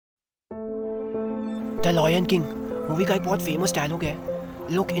The lion king movie का एक बहुत फेमस डायलॉग है,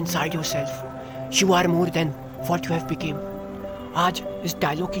 look inside yourself, you are more than what you have became. आज इस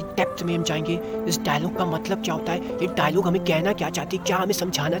डायलॉग की डेप्थ में हम जाएंगे। इस डायलॉग का मतलब क्या होता है, ये डायलॉग हमें कहना क्या चाहती है, क्या हमें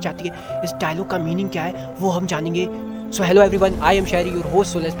समझाना चाहती है, इस डायलॉग का मीनिंग क्या है, वो हम जानेंगे। So hello everyone, I am Sherry, your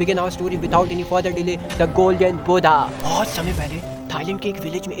host. So let's begin our story without any further delay. The Golden Buddha। बहुत समय पहले थाईलैंड के एक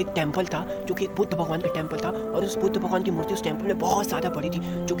विलेज में एक टेंपल था जो कि एक बुद्ध भगवान का टेंपल था, और उस बुद्ध भगवान की मूर्ति उस टेंपल में बहुत ज़्यादा बड़ी थी,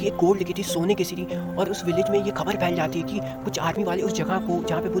 जो कि एक गोल्ड की थी, सोने की सी थी। और उस विलेज में ये खबर फैल जाती है कि कुछ आर्मी वाले उस जगह को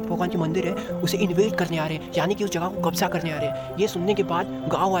जहाँ पे बुद्ध भगवान की मंदिर है उसे इन्वेड करने आ रहे हैं, यानी कि उस जगह को कब्जा करने आ रहे हैं। ये सुनने के बाद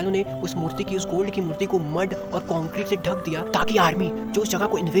गाँव वालों ने उस मूर्ति की, उस गोल्ड की मूर्ति को मड और कॉन्क्रीट से ढक दिया, ताकि आर्मी जो उस जगह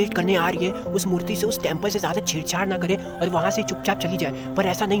को इन्वेड करने आ रही है उस मूर्ति से, उस टेंपल से ज़्यादा छेड़छाड़ ना करे और वहाँ से चुपचाप चली जाए। पर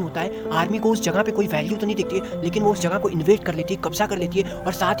ऐसा नहीं होता है, आर्मी को उस जगह पे कोई वैल्यू तो नहीं दिखती है, लेकिन वो उस जगह को इन्वेड कर लेती है, कब्जा कर लेती है,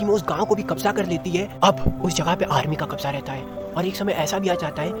 और साथ ही में उस गांव को भी कब्जा कर लेती है। अब उस जगह पे आर्मी का कब्जा रहता है, और एक समय ऐसा भी आ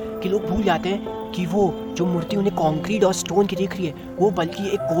जाता है कि लोग भूल जाते हैं कि वो जो मूर्ति उन्हें कंक्रीट और स्टोन की दिख रही है वो बल्कि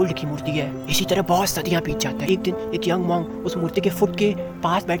एक गोल्ड की मूर्ति है। इसी तरह बहुत सदियां बीत जाता है। एक दिन एक यंग मॉन्क उस मूर्ति के फुट के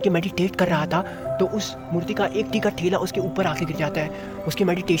पास बैठ के मेडिटेट कर रहा था, तो उस मूर्ति का एक टी का ठेला उसके ऊपर आके गिर जाता है। उसकी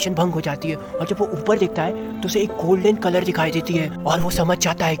मेडिटेशन भंग हो जाती है, और जब वो ऊपर देखता है तो उसे एक गोल्डन कलर दिखाई देती है, और वो समझ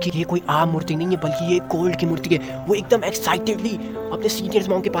जाता है कि ये कोई आम मूर्ति नहीं है बल्कि ये गोल्ड की मूर्ति है। वो एकदम एक्साइटेडली अपने सीनियर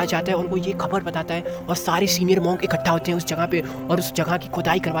मॉन्क के पास जाता है और उनको ये खबर बताता है, और सारे सीनियर मॉन्क इकट्ठा होते हैं उस जगह पे, और उस जगह की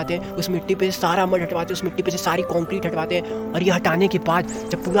खुदाई करवाते हैं, उस मिट्टी पे सारा मड हटवाते हैं, उस मिट्टी पे से सारी कंक्रीट हटवाते हैं। और ये हटाने के बाद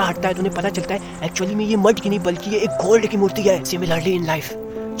जब पूरा हटता है तो उन्हें पता चलता है एक्चुअली में ये मड की नहीं बल्कि ये एक गोल्ड की मूर्ति है। सिमिलरली इन लाइफ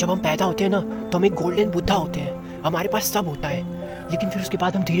जब हम पैदा होते हैं ना तो हम एक गोल्डन बुद्धा होते हैं, हमारे पास सब होता है, लेकिन फिर उसके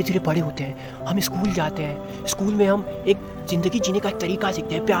बाद हम धीरे धीरे बड़े होते हैं, हम स्कूल जाते हैं, स्कूल में हम एक ज़िंदगी जीने का एक तरीका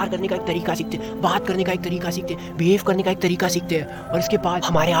सीखते हैं, प्यार करने का एक तरीका सीखते हैं, बात करने का एक तरीका सीखते हैं, बिहेव करने का एक तरीका सीखते हैं, और इसके बाद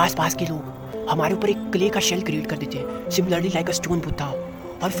हमारे आसपास के लोग हमारे ऊपर एक क्ले का शेल क्रिएट कर देते हैं, similarly like a stone Buddha,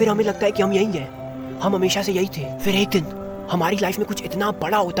 और फिर हमें लगता है कि हम यही हैं, हम हमेशा से यही थे। फिर एक दिन हमारी लाइफ में कुछ इतना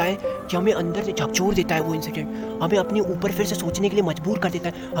बड़ा होता है कि हमें अंदर से झकझोर देता है वो इंसिडेंट, हमें अपने ऊपर फिर से सोचने के लिए मजबूर कर देता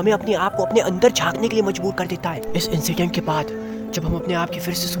है, हमें अपने आप को अपने अंदर झांकने के लिए मजबूर कर देता है। इस इंसिडेंट के बाद जब हम अपने आप की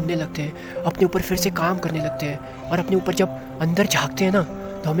फिर से सुनने लगते हैं, अपने ऊपर फिर से काम करने लगते हैं, और अपने ऊपर जब अंदर झांकते हैं ना,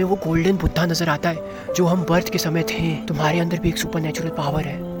 तो हमें वो गोल्डन बुद्धा नजर आता है जो हम बर्थ के समय थे। तुम्हारे अंदर भी एक सुपर नेचुरल पावर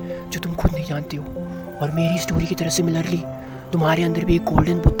है जो तुम खुद नहीं जानते हो, और मेरी स्टोरी की तरह सिमिलरली तुम्हारे अंदर भी एक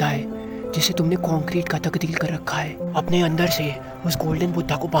गोल्डन बुद्धा है जिसे तुमने कंक्रीट का तब्दील कर रखा है। अपने अंदर से उस गोल्डन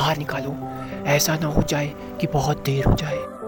बुद्धा को बाहर निकालो, ऐसा ना हो जाए कि बहुत देर हो जाए।